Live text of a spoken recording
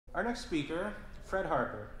Our next speaker, Fred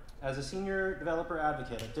Harper. As a senior developer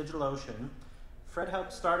advocate at DigitalOcean, Fred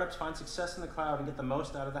helps startups find success in the cloud and get the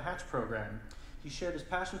most out of the Hatch program. He shared his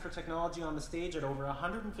passion for technology on the stage at over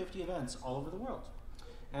 150 events all over the world.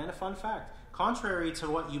 And a fun fact, contrary to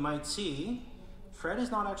what you might see, Fred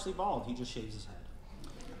is not actually bald, he just shaves his head.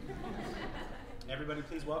 Everybody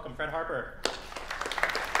please welcome Fred Harper.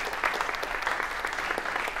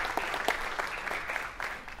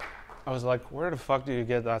 I was like, where the fuck do you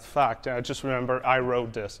get that fact? And I just remember I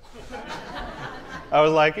wrote this. I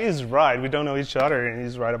was like, he's right. We don't know each other, and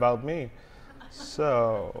he's right about me.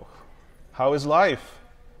 So, how is life?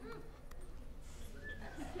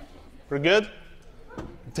 We're good?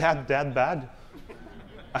 That bad?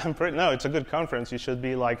 No, it's a good conference. You should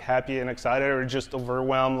be like happy and excited, or just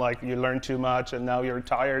overwhelmed, like you learned too much and now you're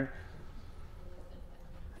tired.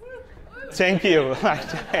 Thank you.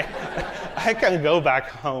 I can go back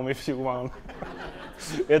home if you want.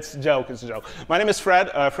 It's a joke. My name is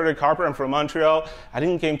Frederick Harper. I'm from Montreal. I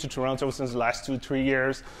didn't came to Toronto since the last 2-3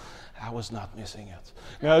 years. I was not missing it.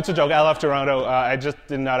 No, it's a joke. I love Toronto. It just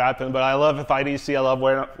did not happen. But I love FIDC. I love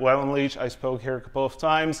Web Unleashed. I spoke here a couple of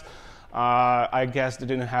times. I guess they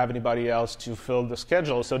didn't have anybody else to fill the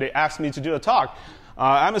schedule, so they asked me to do a talk.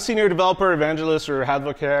 I'm a senior developer, evangelist, or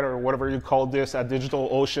advocate, or whatever you call this at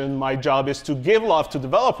DigitalOcean. My job is to give love to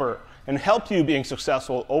developer and help you being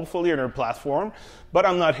successful, hopefully, on your platform. But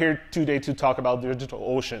I'm not here today to talk about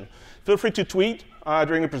DigitalOcean. Feel free to tweet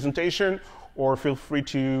during the presentation, or feel free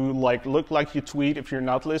to look like you tweet if you're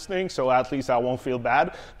not listening, so at least I won't feel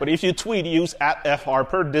bad. But if you tweet, use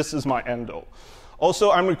 @FHarper. This is my handle.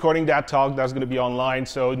 Also, I'm recording that talk. That's going to be online,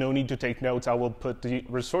 so no need to take notes. I will put the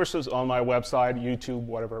resources on my website, YouTube,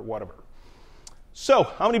 whatever. So,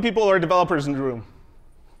 how many people are developers in the room?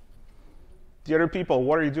 The other people,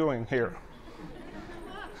 what are you doing here?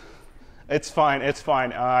 It's fine.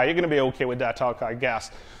 You're going to be okay with that talk, I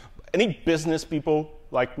guess. Any business people,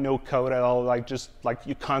 like no code at all, just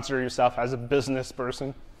you consider yourself as a business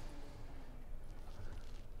person?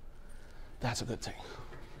 That's a good thing.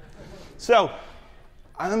 So,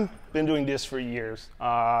 I've been doing this for years.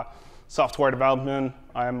 Software development,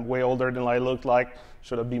 I'm way older than I look like.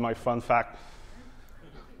 Should have been my fun fact.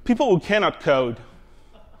 People who cannot code.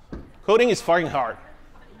 Coding is fucking hard.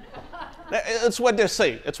 It's what they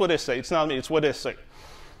say. It's not me, it's what they say.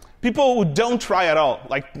 People who don't try at all,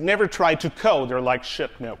 never try to code, they're like,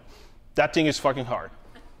 shit, no. That thing is fucking hard.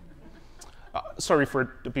 Sorry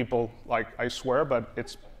for the people, I swear, but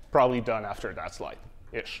it's probably done after that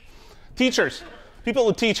slide-ish. Teachers. People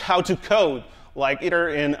who teach how to code, either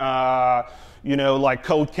in,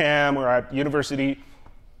 Code Camp or at university,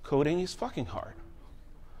 coding is fucking hard.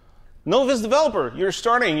 Novice developer, you're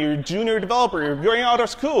a junior developer, you're going out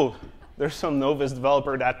of school. There's some novice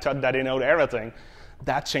developer that thought that they know everything.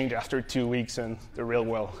 That changed after 2 weeks in the real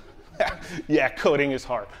world. Yeah, coding is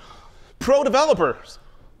hard. Pro developers,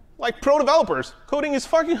 coding is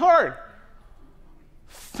fucking hard.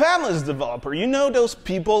 Famous developer, you know those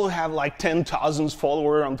people who have 10,000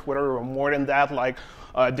 followers on Twitter or more than that,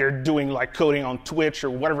 they're doing coding on Twitch or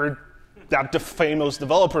whatever that the famous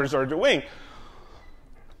developers are doing.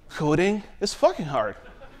 Coding is fucking hard.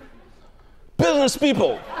 Business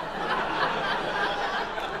people.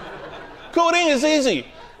 Coding is easy.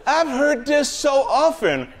 I've heard this so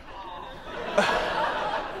often.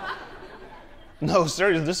 No,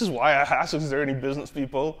 seriously, this is why I asked, is there any business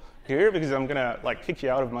people here? Because I'm gonna kick you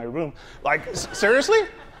out of my room. Seriously?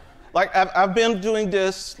 I've been doing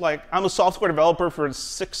this, I'm a software developer for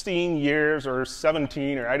 16 years or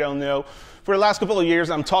 17 or I don't know. For the last couple of years,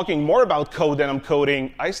 I'm talking more about code than I'm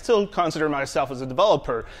coding. I still consider myself as a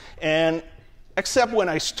developer. And except when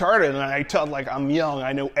I started and I thought I'm young,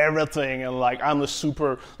 I know everything, and I'm a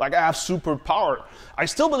super, I have superpower. I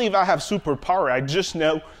still believe I have superpower. I just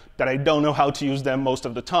know that I don't know how to use them most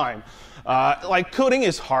of the time. Coding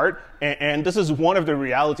is hard, and this is one of the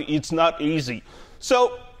reality. It's not easy.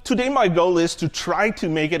 So today my goal is to try to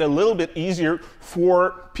make it a little bit easier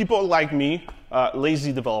for people like me,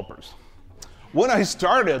 lazy developers. When I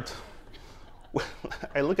started,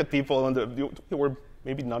 I look at people and they were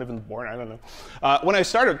maybe not even born, I don't know. When I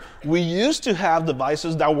started, we used to have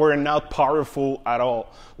devices that were not powerful at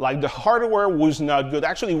all. The hardware was not good.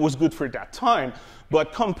 Actually, it was good for that time.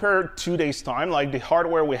 But compared to today's time, the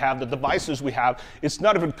hardware we have, the devices we have, it's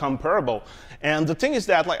not even comparable. And the thing is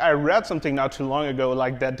that, I read something not too long ago,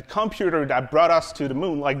 that the computer that brought us to the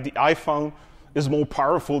moon, the iPhone, is more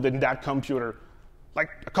powerful than that computer. A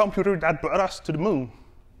computer that brought us to the moon.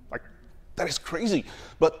 That is crazy.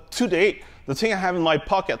 But today, the thing I have in my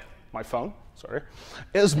pocket, my phone,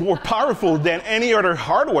 is more powerful than any other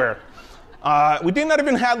hardware. We did not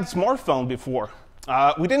even have a smartphone before.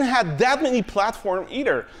 We didn't have that many platforms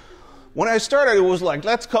either. When I started, it was like,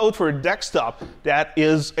 let's code for a desktop that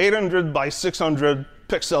is 800 by 600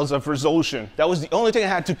 pixels of resolution. That was the only thing I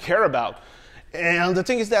had to care about. And the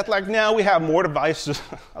thing is that, like, now we have more devices.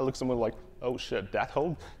 I look someone like, oh shit, that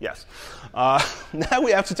hold? Yes. Now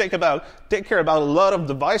we have to take care about a lot of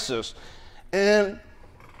devices. And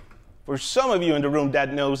for some of you in the room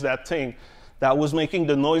that knows that thing that was making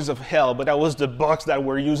the noise of hell, but that was the box that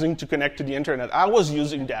we're using to connect to the internet. I was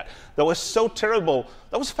using that. That was so terrible.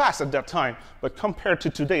 That was fast at that time, but compared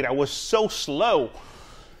to today, that was so slow.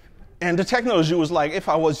 And the technology was like, if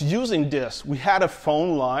I was using this, we had a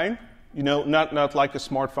phone line, you know, not like a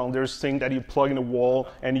smartphone. There's a thing that you plug in a wall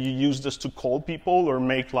and you use this to call people or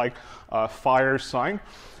make like a fire sign.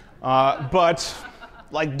 But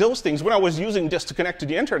like those things, when I was using this to connect to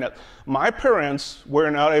the internet, my parents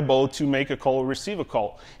were not able to make a call or receive a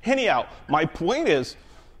call. Anyhow, my point is,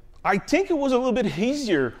 I think it was a little bit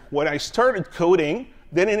easier when I started coding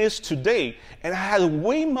than it is today. And I had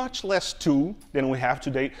way much less tool than we have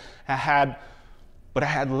today. But I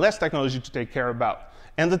had less technology to take care about.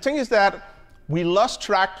 And the thing is that we lost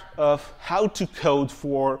track of how to code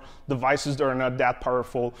for devices that are not that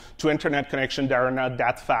powerful, to internet connection that are not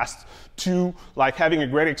that fast, to like having a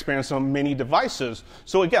great experience on many devices.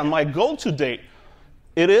 So again, my goal today,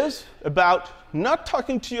 it is about not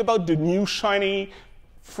talking to you about the new shiny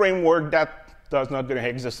framework that's not going to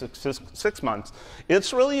exist in 6 months.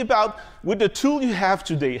 It's really about, with the tool you have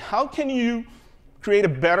today, how can you create a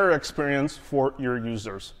better experience for your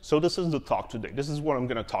users? So this is the talk today. This is what I'm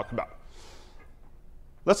going to talk about.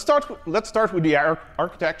 Let's start with the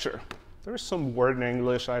architecture. There's some word in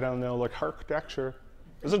English, I don't know, like architecture.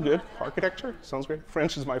 Is it good? Architecture? Sounds great.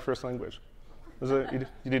 French is my first language. Is it?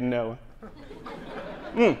 You didn't know?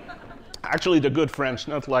 Actually, the good French,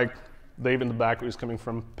 not like Dave in the back who's coming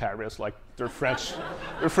from Paris. Like their French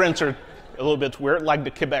are a little bit weird, like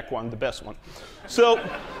the Quebec one, the best one. So,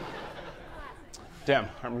 damn,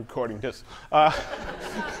 I'm recording this.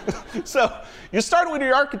 So you start with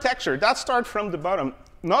your architecture. That starts from the bottom.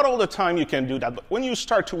 Not all the time you can do that, but when you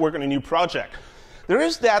start to work on a new project, there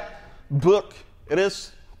is that book. It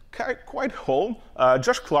is quite old.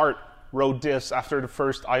 Josh Clark wrote this after the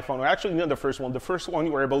first iPhone, or actually not the first one. The first one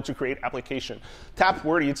you were able to create application.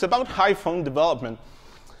 Tap-worthy. It's about iPhone development.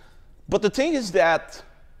 But the thing is that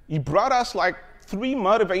he brought us like 3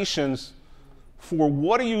 motivations for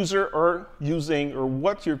what a user are using or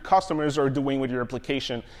what your customers are doing with your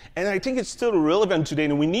application. And I think it's still relevant today,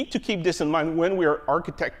 and we need to keep this in mind when we are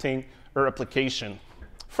architecting our application.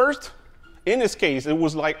 First, in this case, it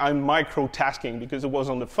was like I'm micro-tasking because it was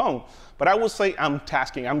on the phone. But I would say I'm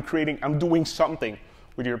tasking, I'm doing something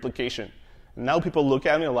with your application. And now people look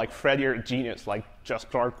at me like, Fred, you're a genius, like Josh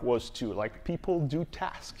Clark was too. Like, people do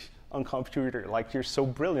tasks on computer, like you're so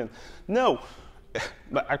brilliant. No.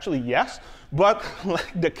 But actually, yes. But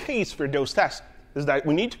the case for those tasks is that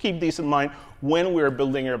we need to keep this in mind when we're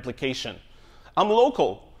building our application. I'm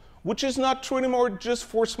local, which is not true anymore just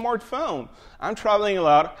for smartphone. I'm traveling a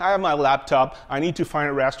lot. I have my laptop. I need to find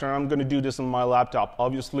a restaurant. I'm going to do this on my laptop.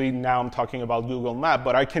 Obviously, now I'm talking about Google Maps,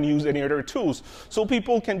 but I can use any other tools. So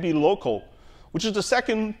people can be local, which is the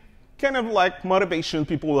second kind of like motivation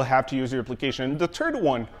people will have to use your application. The third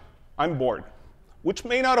one, I'm bored, which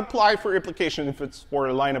may not apply for your application if it's for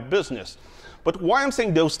a line of business. But why I'm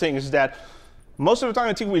saying those things is that most of the time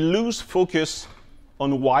I think we lose focus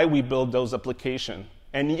on why we build those applications.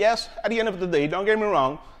 And yes, at the end of the day, don't get me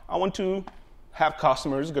wrong, I want to have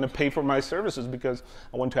customers going to pay for my services because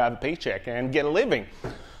I want to have a paycheck and get a living.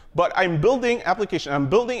 But I'm building application, I'm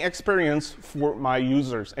building experience for my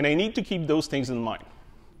users, and I need to keep those things in mind.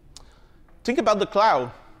 Think about the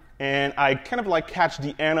cloud. And I kind of like catch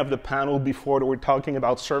the end of the panel before that we're talking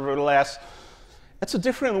about serverless. It's a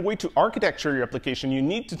different way to architecture your application. You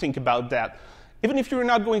need to think about that. Even if you're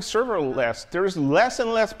not going serverless, there's less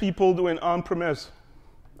and less people doing on-premise,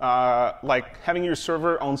 like having your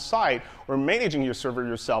server on site or managing your server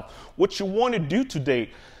yourself. What you want to do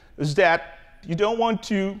today is that you don't want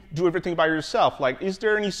to do everything by yourself. Like, is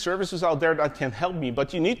there any services out there that can help me?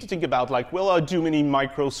 But you need to think about, like, will I do many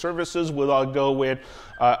microservices? Will I go with,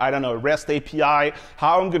 I don't know, REST API?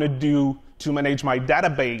 How I'm going to do to manage my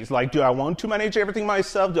database? Like, do I want to manage everything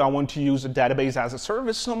myself? Do I want to use a database as a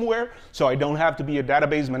service somewhere so I don't have to be a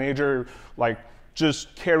database manager, like,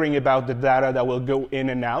 just caring about the data that will go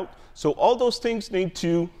in and out? So all those things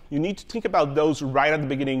you need to think about those right at the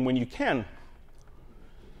beginning when you can.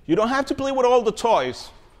 You don't have to play with all the toys.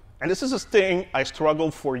 And this is a thing I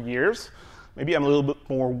struggled for years. Maybe I'm a little bit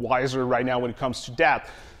more wiser right now when it comes to that.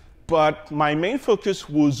 But my main focus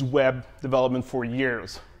was web development for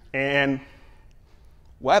years. And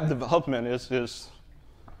web development is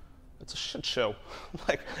it's a shit show.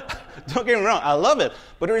 Like, don't get me wrong, I love it.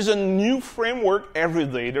 But there is a new framework every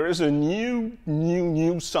day. There is a new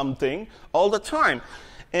something all the time.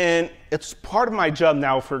 And it's part of my job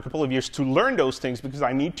now for a couple of years to learn those things because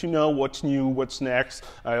I need to know what's new, what's next,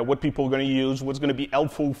 what people are going to use, what's going to be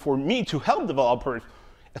helpful for me to help developers.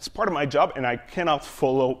 It's part of my job, and I cannot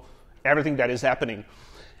follow everything that is happening.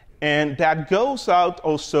 And that goes out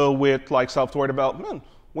also with like software development.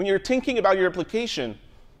 When you're thinking about your application,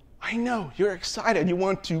 I know you're excited. You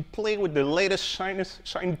want to play with the latest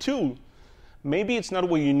shiny tool. Maybe it's not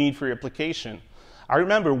what you need for your application. I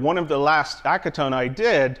remember one of the last hackathon I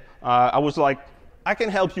did, I was like, I can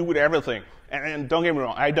help you with everything. And don't get me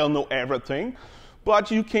wrong, I don't know everything. But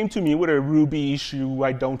you came to me with a Ruby issue.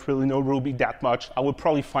 I don't really know Ruby that much. I would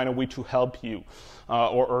probably find a way to help you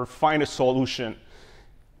or find a solution.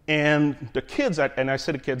 And the kids, and I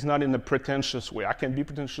said the kids not in a pretentious way. I can be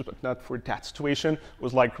pretentious, but not for that situation. It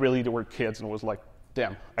was like really they were kids, and it was like,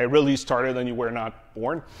 damn, I really started and you were not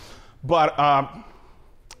born. But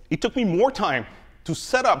it took me more time to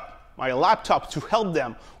set up my laptop to help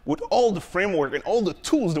them with all the framework and all the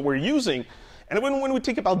tools that we're using. And when we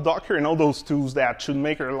think about Docker and all those tools that should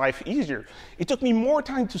make our life easier, it took me more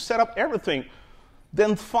time to set up everything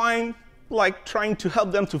than trying to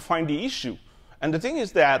help them to find the issue. And the thing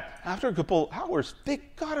is that after a couple hours, they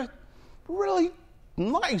got a really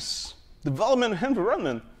nice development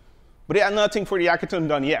environment, but they had nothing for the hackathon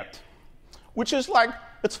done yet, which is like,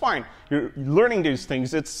 it's fine. You're learning these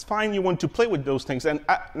things. It's fine. You want to play with those things. And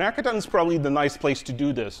an hackathon is probably the nice place to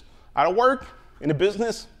do this. At work, in a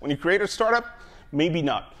business, when you create a startup, maybe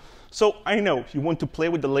not. So I know if you want to play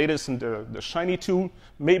with the latest and the shiny tool,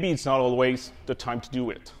 maybe it's not always the time to do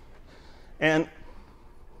it. And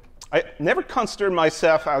I never considered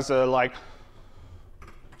myself as a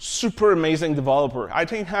super amazing developer. I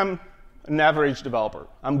think I'm an average developer.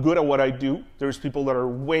 I'm good at what I do. There's people that are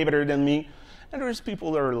way better than me, and there's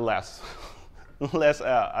people that are less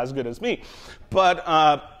as good as me. But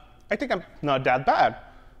I think I'm not that bad.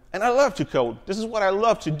 And I love to code. This is what I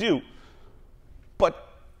love to do. But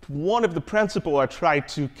one of the principles I try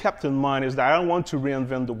to keep in mind is that I don't want to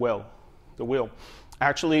reinvent the wheel.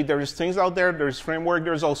 Actually, there's things out there, there's framework,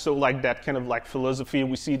 there's also like that kind of like philosophy.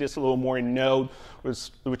 We see this a little more in Node,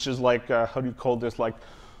 which is like, how do you call this, like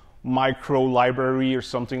micro library or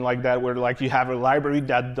something like that, where like you have a library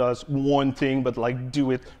that does one thing, but like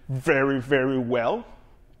do it very, very well.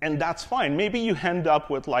 And that's fine. Maybe you end up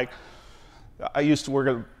with like, I used to work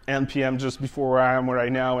at NPM just before I am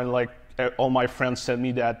right now, and like all my friends sent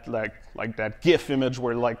me that like that GIF image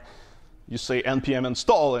where like you say npm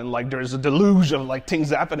install and like there's a deluge of like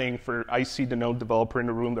things happening. I see the Node developer in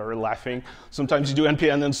the room that are laughing. Sometimes you do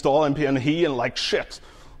npm install, npm he, and like shit,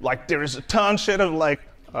 like there is a ton shit of like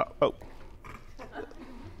oh,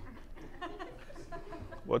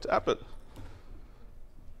 what happened?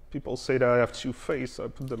 People say that I have two faces. I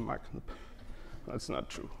put the mic. That's not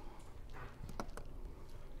true.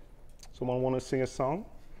 Someone want to sing a song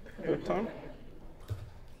at a time?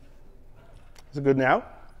 Is it good now?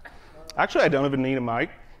 Actually, I don't even need a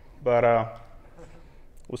mic, but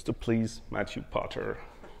was to please Matthew Potter.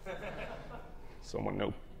 Someone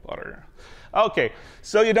know Potter. Okay,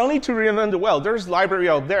 so you don't need to reinvent the wheel. There's library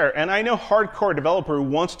out there, and I know hardcore developer who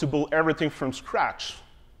wants to build everything from scratch.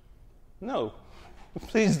 No,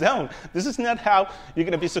 please don't. This is not how you're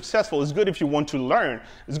going to be successful. It's good if you want to learn.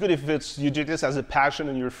 It's good if you do this as a passion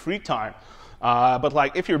in your free time. But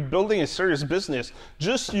like if you're building a serious business,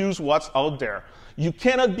 just use what's out there. You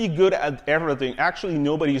cannot be good at everything. Actually,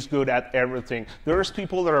 nobody is good at everything. There's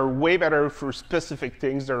people that are way better for specific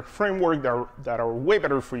things. There are frameworks that are way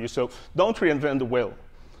better for you. So don't reinvent the wheel.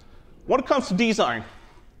 When it comes to design,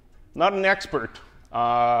 not an expert.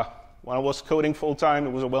 When I was coding full-time,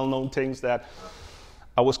 it was a well-known thing that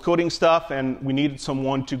I was coding stuff, and we needed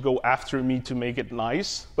someone to go after me to make it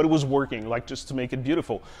nice. But it was working, like just to make it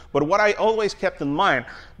beautiful. But what I always kept in mind,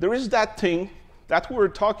 there is that thing that we're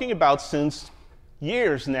talking about since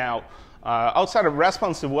years now, outside of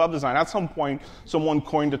responsive web design. At some point, someone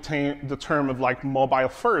coined the term of like mobile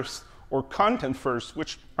first or content first,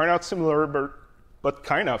 which are not similar, but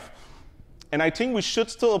kind of. And I think we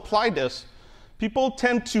should still apply this. People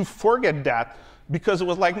tend to forget that because it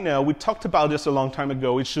was like, no, we talked about this a long time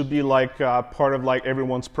ago. It should be like part of like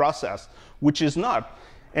everyone's process, which is not.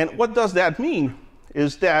 And what does that mean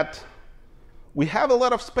is that we have a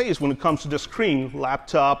lot of space when it comes to the screen,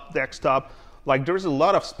 laptop, desktop. Like there's a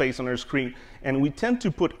lot of space on our screen, and we tend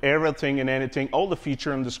to put everything and anything, all the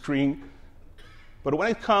feature on the screen, But when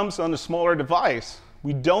it comes on a smaller device,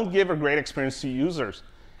 we don't give a great experience to users.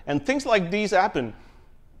 And things like these happen.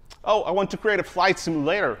 Oh, I want to create a flight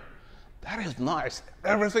simulator. That is nice.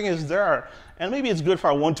 Everything is there. And maybe it's good if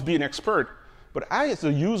I want to be an expert. But I, as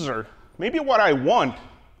a user, maybe what I want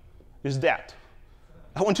is that.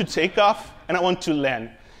 I want to take off, and I want to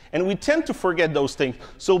land. And we tend to forget those things.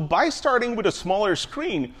 So by starting with a smaller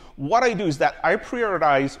screen, what I do is that I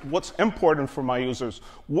prioritize what's important for my users.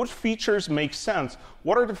 What features make sense?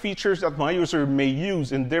 What are the features that my user may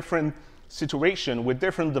use in different situations with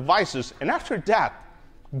different devices? And after that,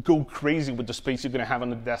 go crazy with the space you're going to have on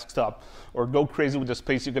the desktop, or go crazy with the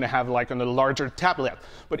space you're going to have like on a larger tablet.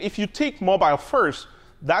 But if you take mobile first,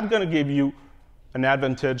 that's going to give you an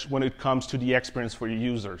advantage when it comes to the experience for your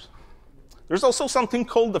users. There's also something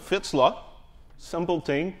called the Fitts law. Simple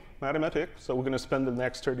thing, mathematics. So we're going to spend the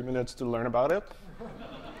next 30 minutes to learn about it.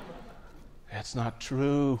 It's not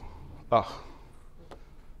true. Oh.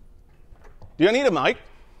 Do I need a mic?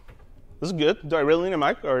 This is good. Do I really need a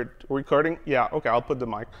mic or recording? Yeah, okay, I'll put the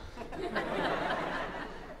mic.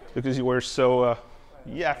 Because you were so,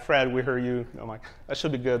 yeah, Fred, we heard you. No mic. That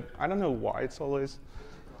should be good. I don't know why it's always.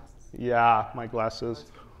 Yeah, my glasses.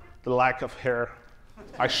 The lack of hair.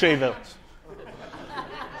 I shave it.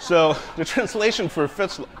 So the translation for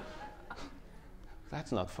Fitts law.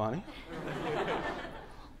 That's not funny.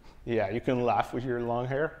 Yeah, you can laugh with your long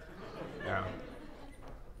hair. Yeah.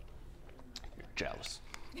 You're jealous.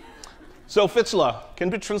 So Fitts law can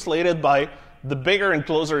be translated by the bigger and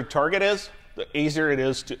closer a target is, the easier it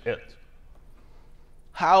is to hit.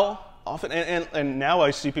 How often, and now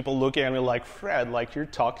I see people looking at me like, Fred, like your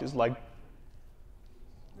talk is like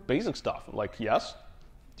basic stuff. I'm like, yes.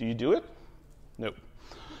 Do you do it? No.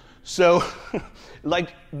 So,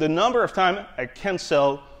 like the number of times I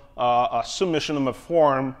cancel a submission of a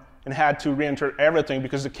form and had to re-enter everything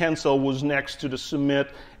because the cancel was next to the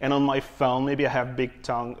submit, and on my phone, maybe I have big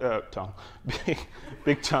tongue.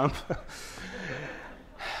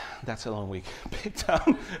 That's a long week. Big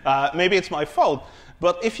tongue. Maybe it's my fault.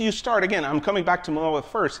 But if you start, again, I'm coming back to mobile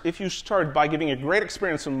first. If you start by giving a great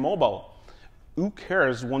experience on mobile, who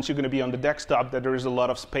cares once you're going to be on the desktop that there is a lot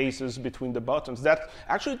of spaces between the buttons? That's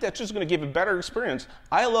just going to give a better experience.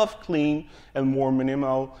 I love clean and more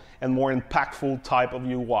minimal and more impactful type of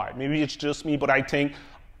UI. Maybe it's just me, but I think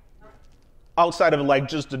outside of like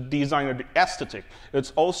just the design or the aesthetic,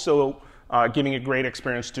 it's also giving a great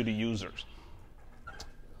experience to the users.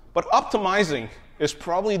 But optimizing is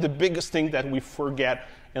probably the biggest thing that we forget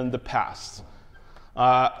in the past.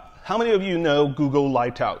 How many of you know Google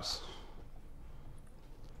Lighthouse?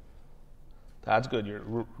 That's good. You're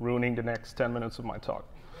ruining the next 10 minutes of my talk.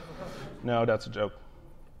 No, that's a joke.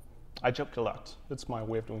 I joke a lot. It's my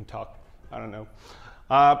way of doing talk. I don't know.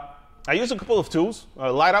 I use a couple of tools.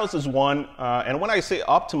 Lighthouse is one. And when I say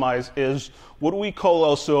optimize is what we call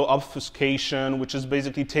also obfuscation, which is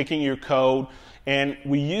basically taking your code. And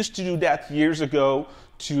we used to do that years ago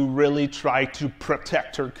to really try to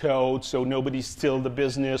protect our code so nobody steals the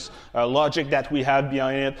business logic that we have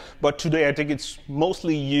behind it. But today I think it's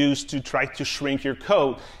mostly used to try to shrink your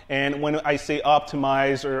code. And when I say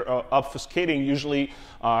optimize or obfuscating, usually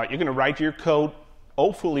you're going to write your code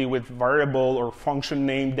hopefully with variable or function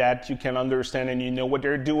name that you can understand and you know what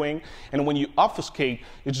they're doing. And when you obfuscate,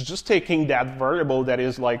 it's just taking that variable that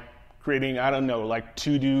is like creating, I don't know, like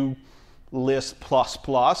to-do list ++.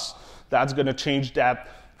 That's going to change that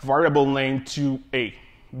variable name to A,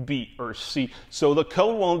 B, or C. So the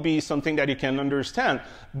code won't be something that you can understand.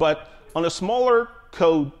 But on a smaller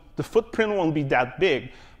code, the footprint won't be that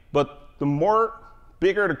big. But the more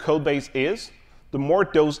bigger the code base is, the more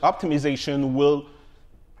those optimization will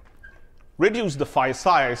reduce the file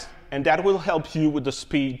size, and that will help you with the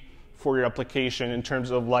speed for your application in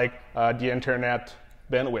terms of like the internet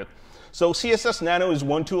bandwidth. So CSS Nano is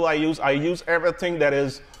one tool I use. I use everything that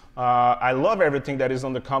is I love everything that is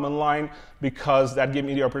on the command line because that gives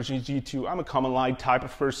me the opportunity to, I'm a command line type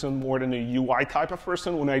of person more than a UI type of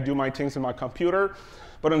person when I do my things in my computer.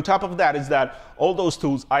 But on top of that is that all those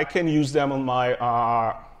tools, I can use them on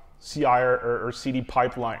my CI or CD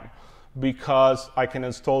pipeline because I can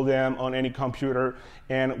install them on any computer,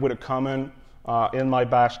 and with a command in my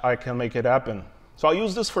bash, I can make it happen. So I'll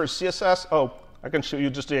use this for CSS. Oh, I can show you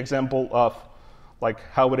just the example of like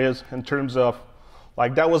how it is in terms of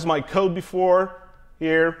like that was my code before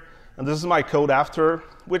here, and this is my code after,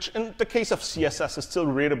 which in the case of CSS is still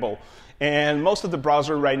readable. And most of the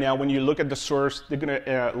browser right now, when you look at the source, they're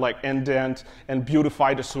gonna like indent and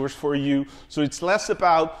beautify the source for you. So it's less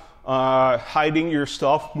about hiding your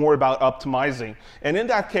stuff, more about optimizing. And in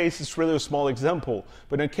that case, it's really a small example.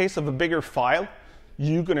 But in case of a bigger file,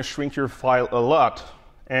 you're going to shrink your file a lot.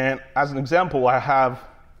 And as an example, I have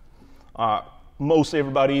most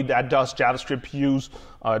everybody that does JavaScript use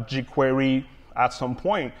jQuery at some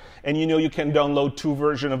point. And you can download 2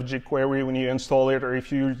 versions of jQuery when you install it, or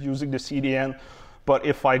if you're using the CDN. But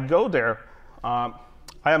if I go there, I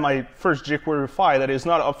have my first jQuery file that is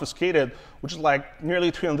not obfuscated, which is like nearly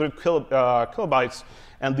 300 kilobytes.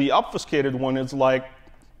 And the obfuscated one is like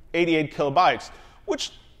 88 kilobytes,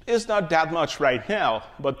 which is not that much right now.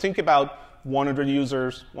 But think about 100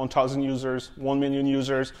 users, 1,000 users, 1 million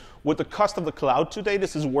users. With the cost of the cloud today,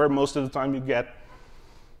 this is where most of the time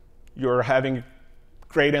you're having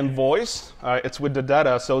great invoice. It's with the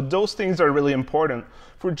data. So those things are really important.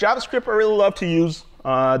 For JavaScript, I really love to use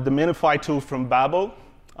the Minify tool from Babel.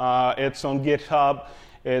 It's on GitHub.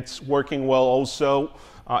 It's working well also.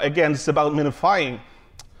 Again, it's about minifying.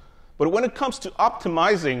 But when it comes to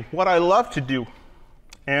optimizing, what I love to do,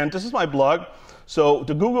 and this is my blog, so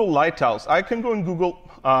the Google Lighthouse, I can go and Google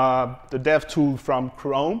the dev tool from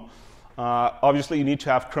Chrome. Obviously, you need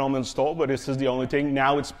to have Chrome installed, but this is the only thing.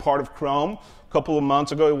 Now it's part of Chrome. A couple of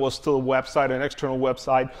months ago, it was still a website, an external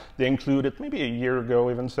website. They included maybe a year ago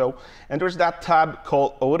even so. And there's that tab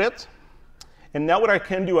called Audit. And now what I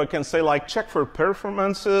can do, I can say like check for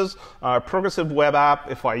performances, progressive web app.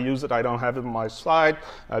 If I use it, I don't have it on my slide.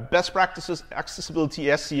 Best practices, accessibility,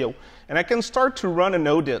 SEO. And I can start to run an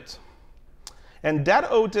audit. And that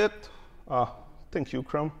audit, thank you,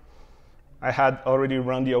 Chrome. I had already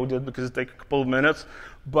run the audit because it takes a couple of minutes.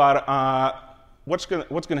 But what's going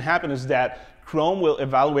to happen is that Chrome will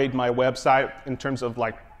evaluate my website in terms of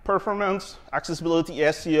like performance, accessibility,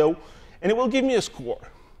 SEO, and it will give me a score.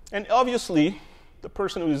 And obviously, the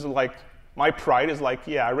person who is like, my pride is like,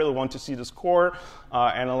 yeah, I really want to see the score,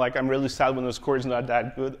 and I'm really sad when the score is not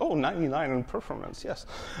that good. Oh, 99 in performance, yes.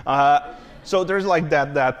 So there's like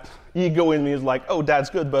that ego in me is like, oh, that's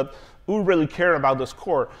good, but who really care about the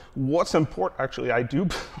score? What's important, actually, I do,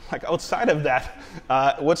 like outside of that,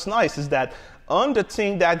 what's nice is that on the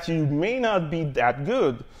thing that you may not be that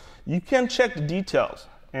good, you can check the details,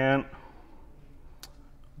 and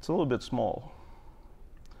it's a little bit small.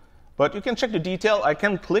 But you can check the detail. I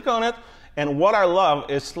can click on it. And what I love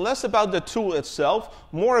is less about the tool itself,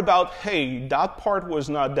 more about, hey, that part was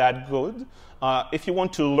not that good. If you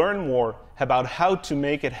want to learn more about how to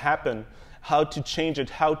make it happen, how to change it,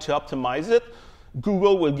 how to optimize it,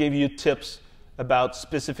 Google will give you tips about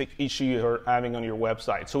specific issue you're having on your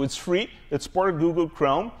website. So it's free. It's part of Google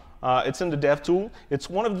Chrome. It's in the dev tool. It's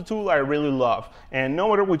one of the tools I really love. And no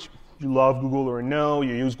matter which you love Google or no,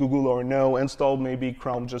 you use Google or no, install maybe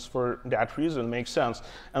Chrome just for that reason, makes sense.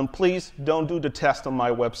 And please don't do the test on my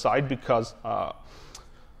website because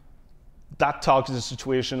that talks the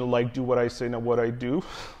situation like do what I say, not what I do.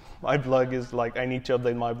 My blog is like, I need to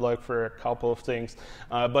update my blog for a couple of things.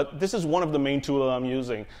 But this is one of the main tools I'm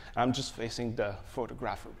using. I'm just facing the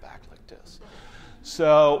photographer back like this.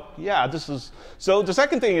 So yeah, so the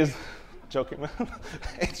second thing is, joking,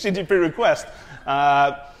 HTTP request.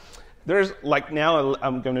 There's like now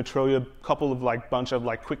I'm going to throw you a couple of like bunch of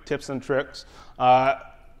like quick tips and tricks.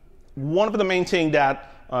 One of the main thing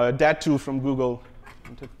that that tool from Google,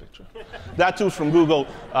 take a picture. That tool from Google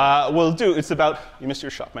will do. It's about you missed your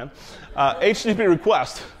shot, man. HTTP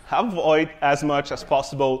request. Avoid as much as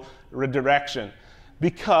possible redirection,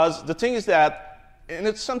 because the thing is that, and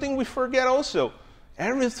it's something we forget also.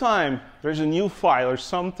 Every time there's a new file or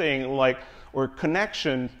something like or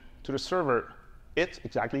connection to the server. It's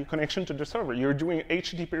exactly a connection to the server. You're doing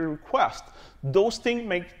HTTP request. Those things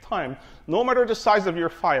make time. No matter the size of your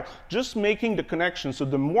file, just making the connection. So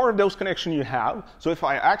the more of those connections you have, so if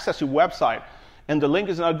I access your website and the link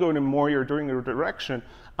is not going anymore, you're doing a redirection,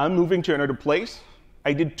 I'm moving to another place.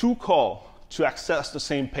 I did 2 calls to access the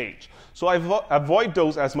same page. So I avoid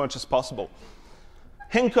those as much as possible.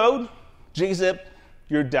 Encode, gzip,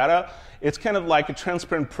 your data. It's kind of like a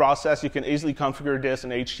transparent process. You can easily configure this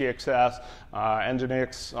in HTXS,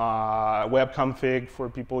 Nginx, web config for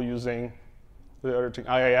people using the other thing,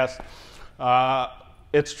 IIS.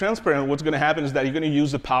 It's transparent. What's going to happen is that you're going to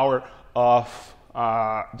use the power of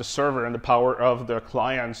the server and the power of the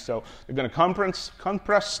client. So you're going to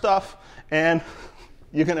compress stuff, and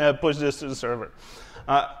you're going to push this to the server.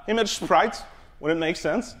 Image sprites, when it makes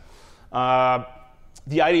sense.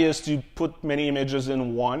 The idea is to put many images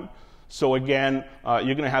in one. So again,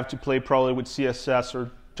 you're going to have to play probably with CSS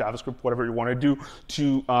or JavaScript, whatever you want to do,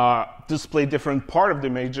 to display different part of the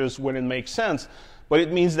images when it makes sense. But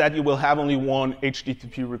it means that you will have only one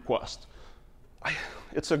HTTP request.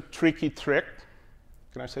 It's a tricky trick.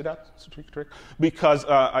 Can I say that? It's a trick. Because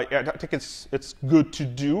I think it's good to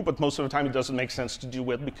do, but most of the time it doesn't make sense to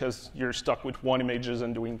do it because you're stuck with one images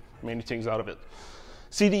and doing many things out of it.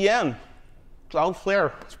 CDN,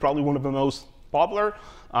 Cloudflare, it's probably one of the most popular.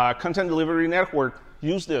 Content delivery network,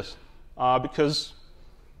 use this because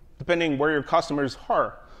depending where your customers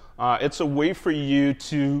are, it's a way for you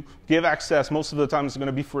to give access. Most of the time it's going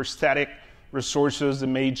to be for static resources,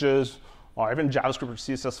 images, or even JavaScript or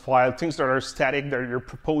CSS file, things that are static that you're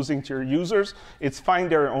proposing to your users. It's fine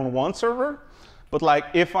they're on one server, but like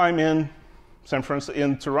if I'm in San Francisco,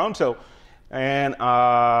 in Toronto, and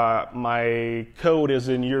my code is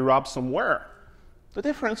in Europe somewhere, the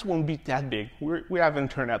difference won't be that big. We have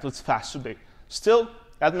internet, it's fast today. Still,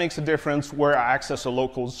 that makes a difference where I access a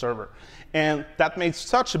local server. And that makes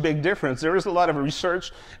such a big difference. There is a lot of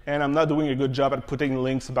research, and I'm not doing a good job at putting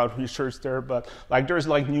links about research there, but like there's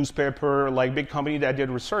like newspaper, like big company that did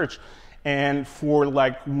research, and for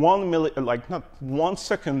like 1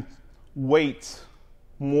 second wait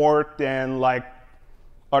more than like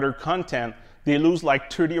other content, they lose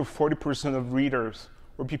like 30 or 40% of readers,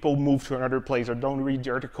 where people move to another place or don't read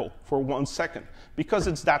the article for 1 second, because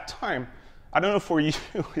it's that time. I don't know for you,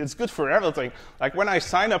 it's good for everything. Like when I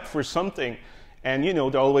sign up for something, and you know,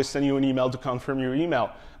 they always send you an email to confirm your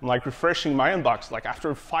email. I'm like refreshing my inbox, like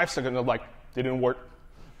after 5 seconds, I'm like, didn't work,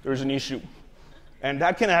 there's an issue. And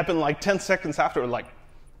that can happen like 10 seconds after, like,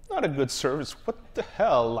 not a good service. What the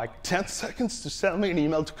hell, like 10 seconds to send me an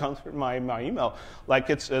email to confirm my email? Like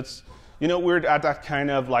it's you know, we're at that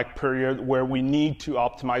kind of like period where we need to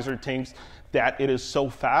optimize our things that it is so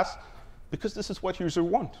fast, because this is what users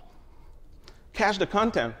want. Cache the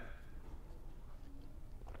content,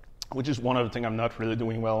 which is one of the things I'm not really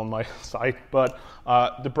doing well on my site. But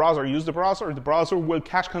the browser, use the browser. The browser will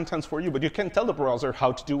cache contents for you, but you can tell the browser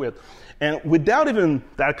how to do it. And without even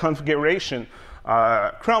that configuration,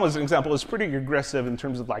 Chrome, as an example, is pretty aggressive in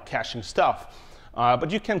terms of like caching stuff. But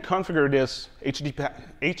you can configure this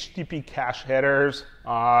HTTP cache headers.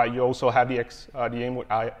 You also have the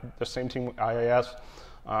same thing with IIS,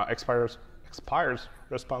 expires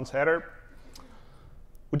response header.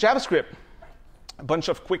 With JavaScript, a bunch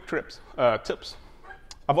of quick tips.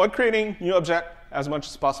 Avoid creating new object as much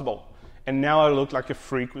as possible. And now I look like a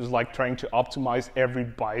freak who's like trying to optimize every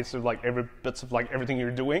byte of like every bits of like everything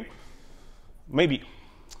you're doing. Maybe.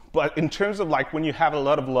 But in terms of like when you have a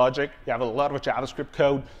lot of logic, you have a lot of JavaScript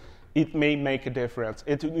code, it may make a difference.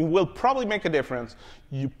 It will probably make a difference.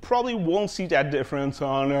 You probably won't see that difference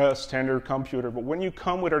on a standard computer, but when you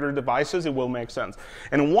come with other devices, it will make sense.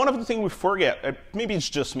 And one of the things we forget, maybe it's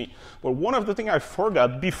just me, but one of the things I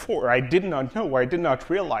forgot before, I did not know, I did not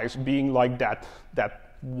realize, being like that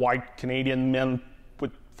white Canadian man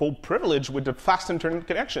with full privilege with a fast internet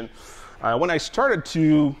connection. When I started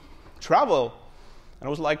to travel, and I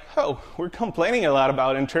was like, oh, we're complaining a lot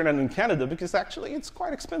about internet in Canada because actually it's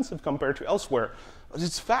quite expensive compared to elsewhere. But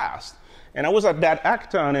it's fast. And I was at that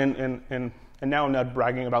hackathon, and now I'm not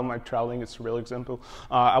bragging about my traveling, it's a real example.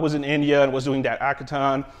 I was in India and was doing that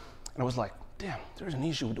hackathon, and I was like, damn, there's an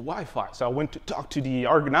issue with the Wi-Fi. So I went to talk to the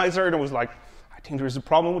organizer, and I was like, I think there's a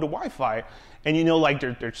problem with the Wi-Fi. And you know, like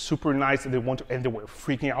they're super nice, and and they were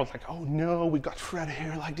freaking out, like, oh no, we got Fred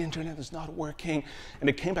here, like the internet is not working. And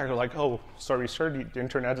they came back, they're like, oh, sorry, sir, the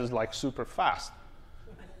internet is like super fast.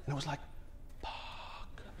 And I was like,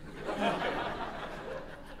 fuck.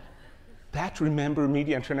 That remembered me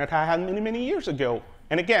the internet I had many, many years ago.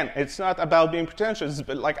 And again, it's not about being pretentious,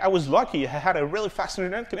 but like I was lucky, I had a really fast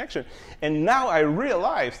internet connection. And now I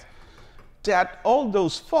realized that all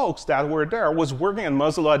those folks that were there was working at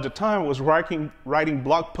Mozilla at the time, was writing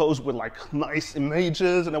blog posts with like nice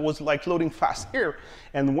images, and it was like loading fast here.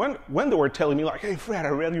 And when they were telling me like, hey Fred, I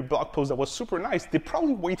read your blog post, that was super nice, they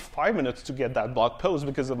probably wait 5 minutes to get that blog post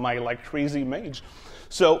because of my like crazy image.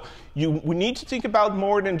 So we need to think about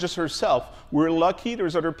more than just ourselves. We're lucky,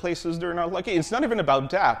 there's other places they're not lucky. It's not even about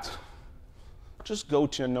that. Just go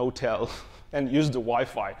to an hotel and use the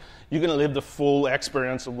Wi-Fi. You're gonna live the full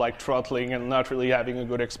experience of like throttling and not really having a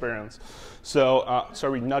good experience. So,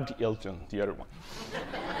 sorry, not the Hilton, the other one.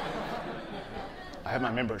 I have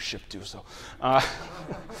my membership too, so.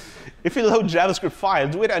 If you load JavaScript file,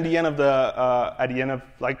 do it at the end of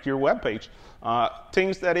like your web page.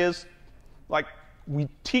 Things that is, like, we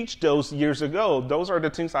teach those years ago. Those are the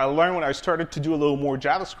things I learned when I started to do a little more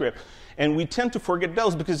JavaScript. And we tend to forget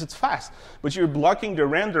those because it's fast. But you're blocking the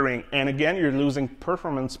rendering, and again, you're losing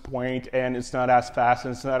performance point, and it's not as fast,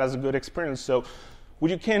 and it's not as a good experience. So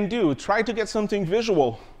what you can do, try to get something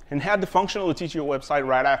visual, and add the functionality to your website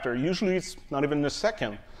right after. Usually it's not even a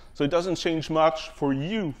second. So it doesn't change much for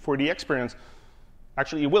you, for the experience.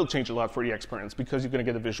 Actually, it will change a lot for the experience because you're going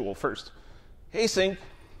to get a visual first. Async,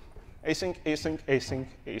 async, async, async,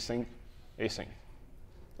 async, async.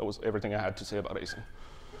 That was everything I had to say about async.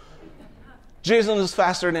 JSON is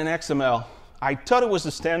faster than XML. I thought it was the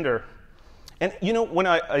standard. And you know, when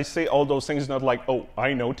I say all those things, it's not like, oh,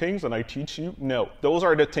 I know things and I teach you. No, those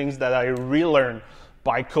are the things that I relearned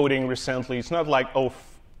by coding recently. It's not like, oh,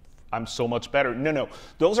 I'm so much better. No, no.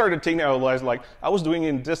 Those are the things that I realized, like, I was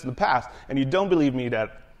doing this in the past, and you don't believe me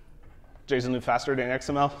that JSON is faster than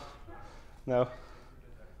XML? No?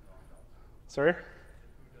 Sorry?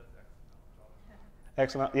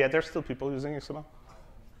 XML? Yeah, there's still people using XML.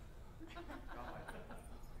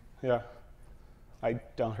 Yeah. I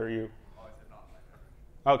don't hear you.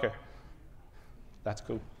 Okay. That's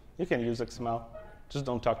cool. You can use XML. Just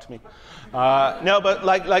don't talk to me. No, but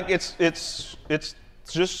like it's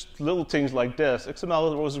just little things like this.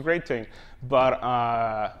 XML was a great thing, but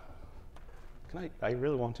I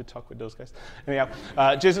really want to talk with those guys. Anyhow,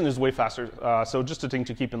 JSON is way faster, so just a thing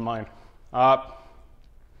to keep in mind.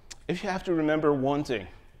 If you have to remember one thing,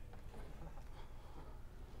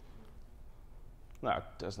 no, it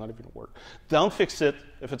does not even work. Don't fix it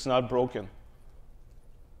if it's not broken.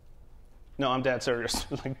 No, I'm dead serious.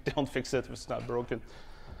 Like, don't fix it if it's not broken.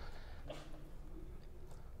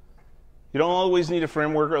 You don't always need a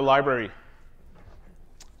framework or a library.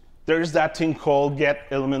 There's that thing called get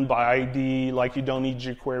element by ID. Like, you don't need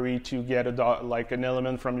jQuery to get an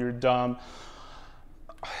element from your DOM.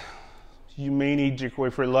 You may need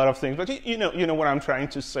jQuery for a lot of things, but you know what I'm trying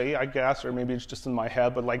to say, I guess, or maybe it's just in my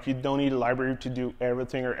head. But like, you don't need a library to do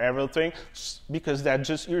everything,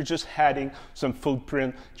 because you're just adding some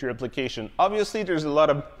footprint to your application. Obviously, there's a lot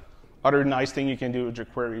of other nice thing you can do with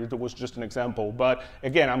jQuery. That was just an example. But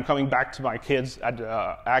again, I'm coming back to my kids at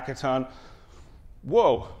the hackathon.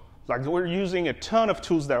 Whoa, like, we're using a ton of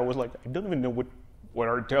tools that I was like, I don't even know what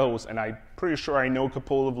are those, and I'm pretty sure I know a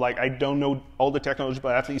couple of, like, I don't know all the technology,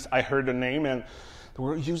 but at least I heard the name, and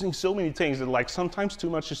we're using so many things that, like, sometimes too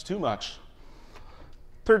much is too much.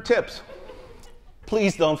 Third tips,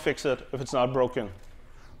 please don't fix it if it's not broken.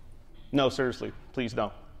 No, seriously, please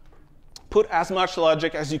don't. Put as much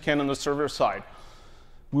logic as you can on the server side.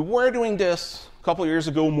 We were doing this a couple of years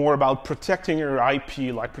ago more about protecting your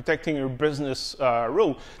IP, like protecting your business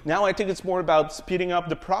rule. Now I think it's more about speeding up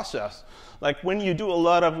the process. Like, when you do a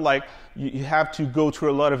lot of, like, you have to go through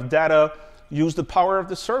a lot of data, use the power of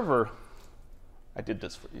the server. I did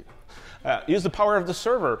this for you. Use the power of the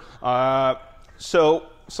server. So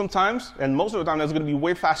sometimes, and most of the time, that's going to be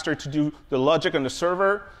way faster to do the logic on the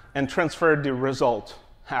server and transfer the result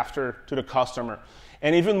after to the customer.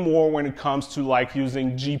 And even more when it comes to, like,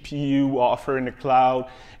 using GPU offer in the cloud,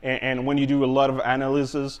 and when you do a lot of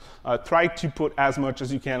analysis, try to put as much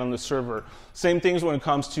as you can on the server. Same things when it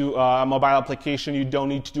comes to a mobile application. You don't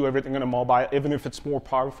need to do everything on a mobile, even if it's more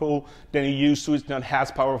powerful than you used to. It's not as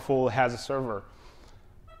powerful as a server.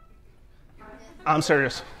 I'm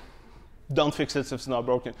serious. Don't fix it if it's not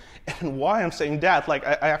broken. And why I'm saying that, like,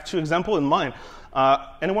 I have two examples in mind.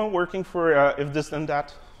 Anyone working for if this then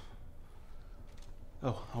that?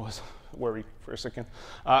 Oh, I was worried for a second.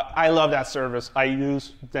 I love that service. I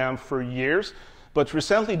used them for years. But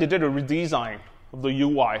recently, they did a redesign of the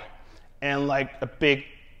UI. And, like, a big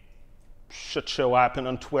shit show happened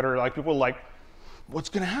on Twitter. Like, people were like, what's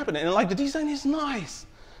going to happen? And, like, the design is nice.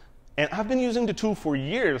 And I've been using the tool for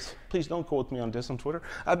years. Please don't quote me on this on Twitter.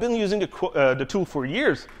 I've been using the tool for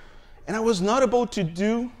years. And I was not about to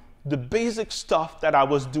do the basic stuff that I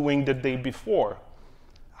was doing the day before.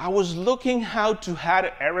 I was looking how to add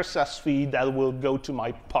an RSS feed that will go to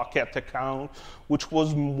my Pocket account, which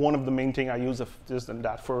was one of the main things I use this and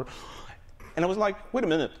that for. And I was like, wait a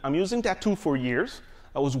minute, I'm using that tool for years.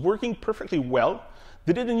 I was working perfectly well.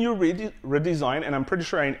 They did a new redesign, and I'm pretty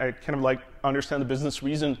sure I kind of, like, understand the business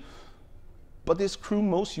reason. But they screw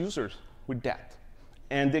most users with that.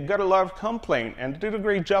 And they got a lot of complaint, and they did a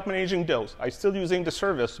great job managing those. I'm still using the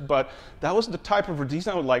service, but that was the type of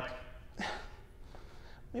redesign I was like,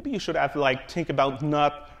 maybe you should have to, like, think about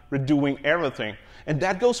not redoing everything. And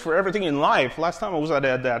that goes for everything in life. Last time I was at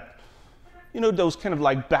that, you know, those kind of,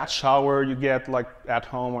 like, bath shower you get, like, at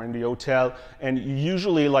home or in the hotel. And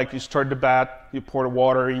usually, like, you start the bath, you pour the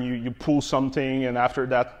water, and you pull something, and after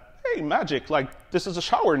that, hey, magic, like, this is a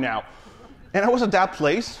shower now. And I was at that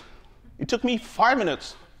place. It took me 5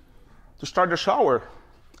 minutes to start the shower.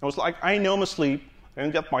 I was like, I know I'm asleep. I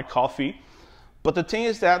didn't get my coffee. But the thing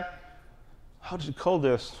is that, how do you call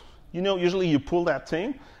this? You know, usually you pull that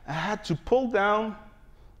thing. I had to pull down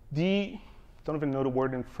the, don't even know the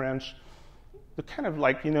word in French, the kind of,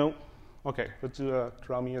 like, you know, Okay, let's do a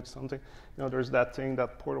draw me at something. You know, there's that thing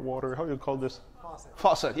that pour water. How do you call this? Faucet.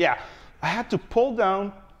 Faucet, yeah. I had to pull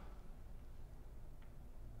down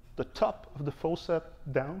the top of the faucet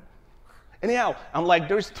down. Anyhow, I'm like,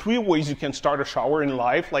 there's 3 ways you can start a shower in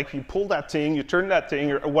life. Like, you pull that thing, you turn that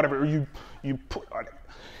thing, or whatever, you put on it.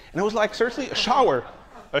 And I was like, seriously, a shower.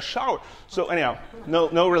 A shower. So anyhow,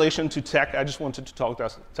 no relation to tech. I just wanted to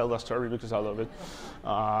tell that story because I love it.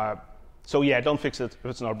 So yeah, don't fix it if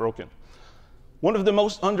it's not broken. One of the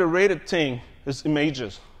most underrated thing is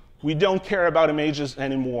images. We don't care about images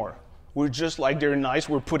anymore. We're just like, they're nice,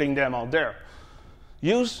 we're putting them out there.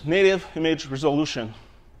 Use native image resolution,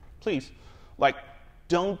 please. Like,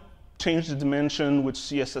 don't change the dimension with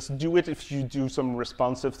CSS. Do it if you do some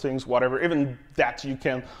responsive things, whatever. Even that you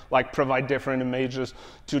can like provide different images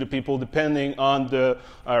to the people depending on the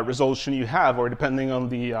resolution you have, or depending on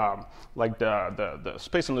the the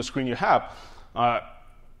space on the screen you have.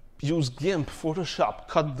 Use GIMP, Photoshop,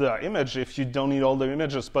 cut the image if you don't need all the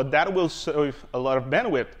images, but that will save a lot of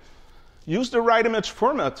bandwidth. Use the right image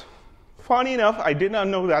format. Funny enough, I did not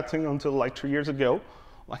know that thing until like 3 years ago.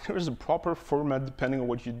 Like, there is a proper format depending on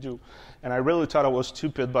what you do. And I really thought I was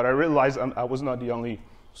stupid, but I realized I was not the only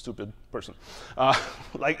stupid person.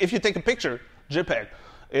 Like, if you take a picture, JPEG.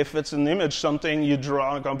 If it's an image, something you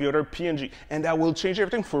draw on a computer, PNG. And that will change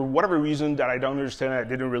everything for whatever reason that I don't understand. I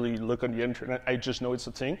didn't really look on the internet. I just know it's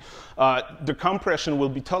a thing. The compression will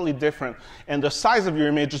be totally different. And the size of your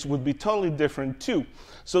images will be totally different too.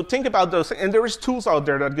 So think about those. And there is tools out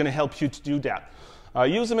there that are going to help you to do that.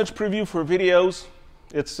 Use image preview for videos.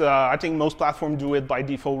 It's, I think most platforms do it by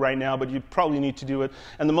default right now, but you probably need to do it.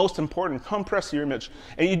 And the most important, compress your image.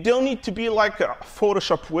 And you don't need to be like a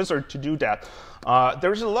Photoshop wizard to do that.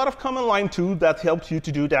 There's a lot of command line tools that help you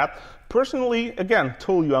to do that. Personally, again,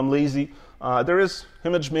 told you I'm lazy. There is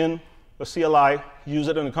ImageMin, a CLI, use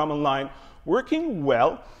it in a command line, working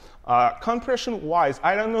well. Compression-wise,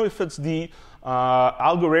 I don't know if it's the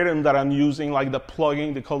algorithm that I'm using, like the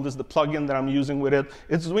plugin, they call this the plugin that I'm using with it.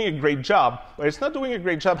 It's doing a great job, but it's not doing a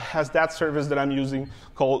great job as that service that I'm using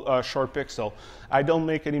called ShortPixel. I don't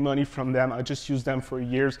make any money from them. I just use them for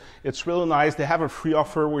years. It's really nice. They have a free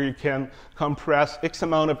offer where you can compress X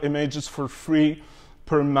amount of images for free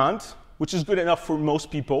per month, which is good enough for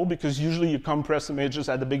most people because usually you compress images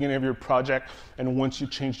at the beginning of your project, and once you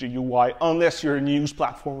change the UI, unless you're a news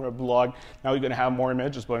platform or a blog, now you're going to have more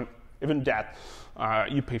images, but even that,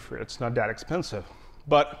 you pay for it. It's not that expensive.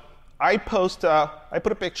 But I put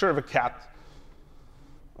a picture of a cat.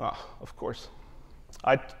 Of course.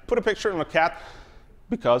 I put a picture of a cat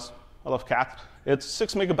because I love cats. It's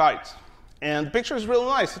 6 megabytes. And the picture is really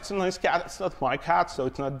nice. It's a nice cat. It's not my cat, so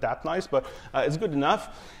it's not that nice, but it's good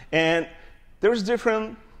enough. And there's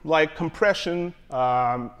different, like, compression.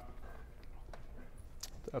 That's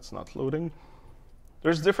not loading.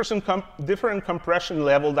 There's different compression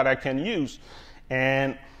level that I can use.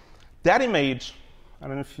 And that image, I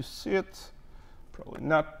don't know if you see it, probably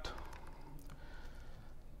not.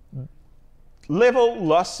 Level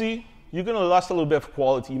lossy, you're going to lose a little bit of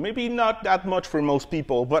quality. Maybe not that much for most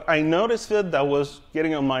people, but I noticed it that was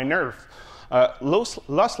getting on my nerve.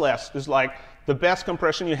 Lossless is like the best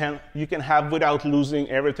compression you can have without losing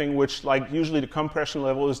everything, which like usually the compression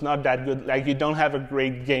level is not that good. Like you don't have a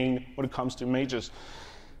great gain when it comes to images.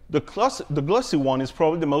 The glossy one is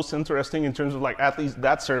probably the most interesting in terms of like at least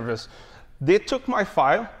that service. They took my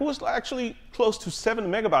file, it was actually close to 7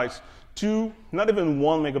 megabytes, to not even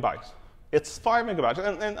 1 megabyte. It's 5 megabytes,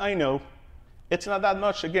 and I know it's not that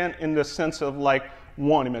much, again, in the sense of like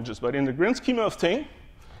one images, but in the grand scheme of things,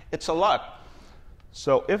 it's a lot.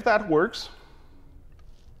 So if that works,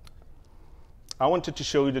 I wanted to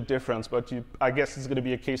show you the difference, but I guess it's going to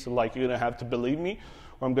be a case of like you're going to have to believe me,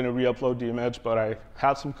 or I'm going to re-upload the image, but I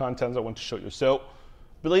have some content I want to show you. So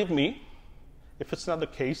believe me, if it's not the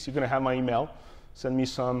case, you're going to have my email. Send me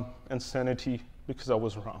some insanity because I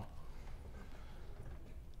was wrong.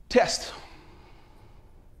 Test.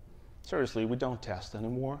 Seriously, we don't test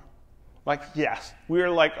anymore. Like, yes, we're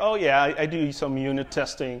like, oh yeah, I do some unit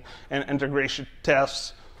testing and integration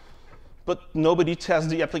tests, but nobody tests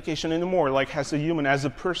the application anymore, like as a human, as a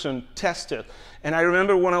person, test it. And I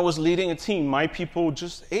remember when I was leading a team, my people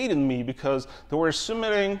just hated me because they were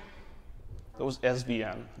submitting, that was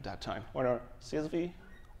SVN at that time, or CSV,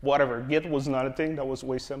 whatever. Git was not a thing, that was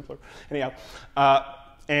way simpler. Anyhow,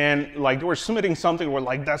 and like they were submitting something where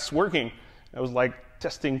like, that's working. I was like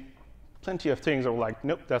testing plenty of things. I was like,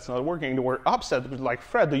 nope, that's not working. They were upset. It was like,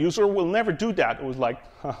 Fred, the user will never do that. It was like,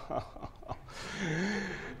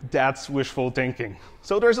 that's wishful thinking.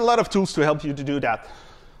 So there's a lot of tools to help you to do that.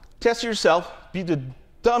 Test yourself. Be the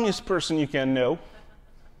dumbest person you can know.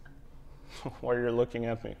 Why are you looking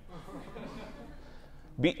at me?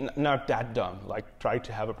 Be not that dumb, like try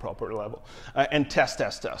to have a proper level. And test.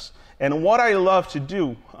 And what I love to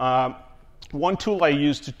do, one tool I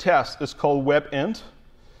use to test is called WebInt.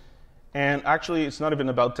 And actually, it's not even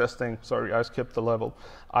about testing. Sorry, I skipped the level.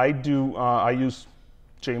 I use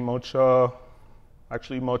JMocha,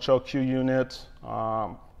 actually Mocha QUnit.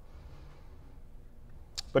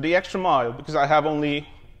 But the extra mile, because I have only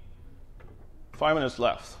 5 minutes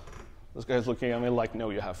left. This guy's looking at me like, no,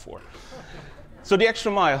 you have 4. So the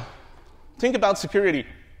extra mile, think about security.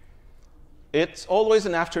 It's always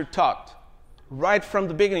an afterthought. Right from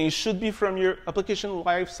the beginning, it should be from your application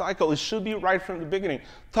life cycle. It should be right from the beginning.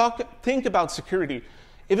 Think about security.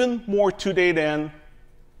 Even more today than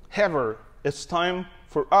ever, it's time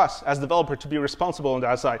for us as developers to be responsible on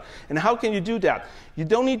that side. And how can you do that? You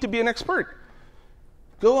don't need to be an expert.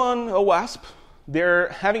 Go on OWASP. They're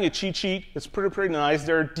having a cheat sheet. It's pretty nice.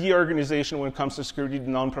 They're the organization when it comes to security,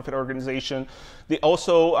 the nonprofit organization. They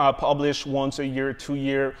also publish once a year, 2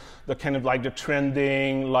 year, the kind of like the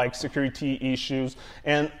trending, like security issues.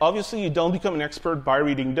 And obviously, you don't become an expert by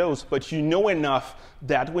reading those, but you know enough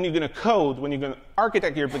that when you're going to code, when you're going to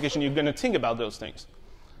architect your application, you're going to think about those things.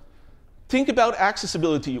 Think about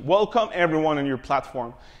accessibility. Welcome everyone on your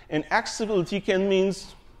platform. And accessibility can mean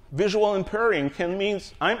visual impairing, can mean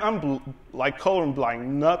I'm like colorblind,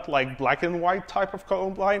 not like black and white type of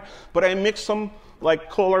colorblind, but I mix some like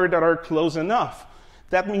color that are close enough.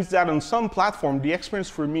 That means that on some platform, the experience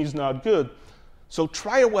for me is not good. So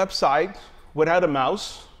try a website without a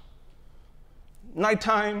mouse.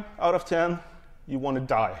 Nighttime, out of 10, you want to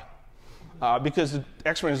die. Because the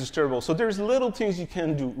experience is terrible. So there's little things you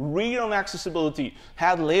can do. Read on accessibility.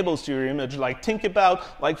 Add labels to your image. Like think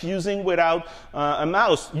about like using without a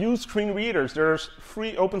mouse. Use screen readers. There's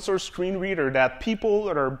free open source screen reader that people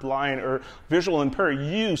that are blind or visual impaired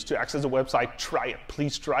use to access a website. Try it.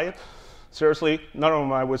 Please try it. Seriously, not on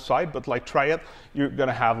my website, but like try it. You're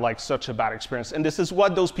gonna have like such a bad experience. And this is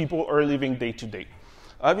what those people are living day to day.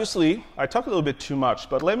 Obviously, I talk a little bit too much,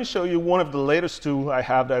 but let me show you one of the latest tools I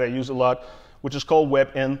have that I use a lot, which is called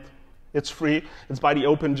WebInt. It's free. It's by the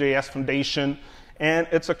OpenJS Foundation. And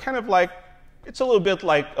it's a kind of like, it's a little bit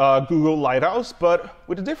like Google Lighthouse, but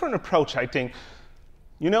with a different approach, I think.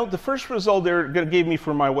 You know, the first result they're going to give me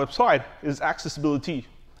for my website is accessibility.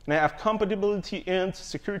 And I have compatibility int,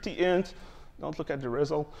 security int. Don't look at the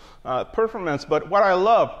result. Performance. But what I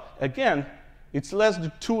love, again, it's less the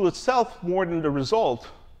tool itself more than the result.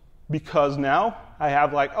 Because now I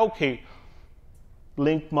have like, okay,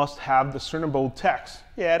 link must have discernible text.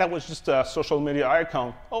 Yeah, that was just a social media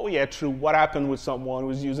icon. Oh yeah, true. What happened with someone who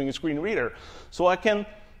was using a screen reader? So I can,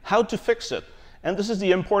 how to fix it. And this is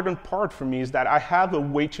the important part for me, is that I have a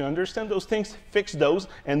way to understand those things, fix those,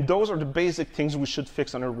 and those are the basic things we should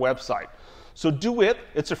fix on our website. So do it.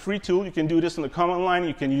 It's a free tool. You can do this in the command line.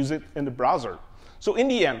 You can use it in the browser. So in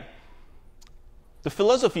the end, the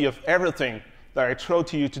philosophy of everything that I throw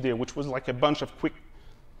to you today, which was like a bunch of quick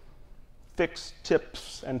fix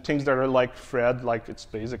tips and things that are like, Fred, like it's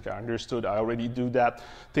basic, I understood, I already do that.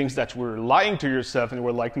 Things that were lying to yourself and you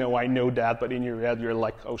were like, no, I know that, but in your head you're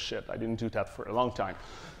like, oh shit, I didn't do that for a long time.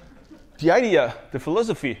 The idea, the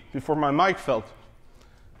philosophy, before my mic fell,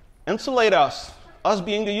 insulate us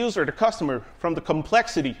being the user, the customer, from the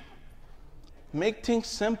complexity. Make things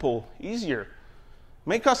simple, easier.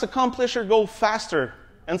 Make us accomplish our goal faster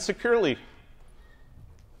and securely.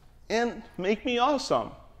 And make me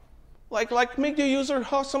awesome. Like make the user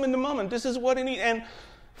awesome in the moment. This is what I need. And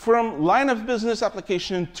from line of business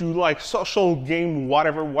application to like social game,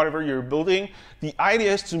 whatever you're building, the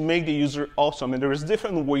idea is to make the user awesome. And there is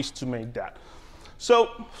different ways to make that. So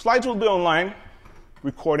slides will be online,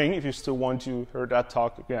 recording if you still want to hear that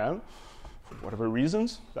talk again. For whatever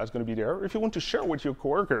reasons, that's going to be there. If you want to share with your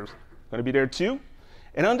coworkers, going to be there too.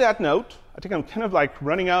 And on that note, I think I'm kind of like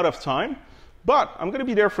running out of time, but I'm going to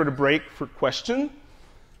be there for the break for question.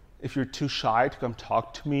 If you're too shy to come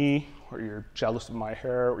talk to me, or you're jealous of my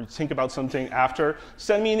hair, or you think about something after,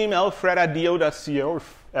 send me an email, fred@do.co or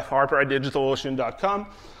fharper@digitalocean.com.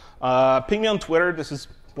 Ping me on Twitter. This is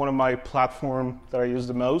one of my platforms that I use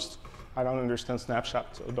the most. I don't understand Snapchat,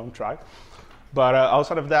 so don't try. But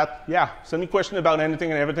outside of that, yeah, send me questions about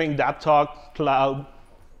anything and everything, DAppTalk, cloud.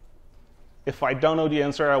 If I don't know the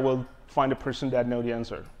answer, I will find a person that knows the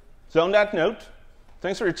answer. So on that note,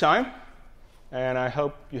 thanks for your time. And I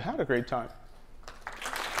hope you had a great time.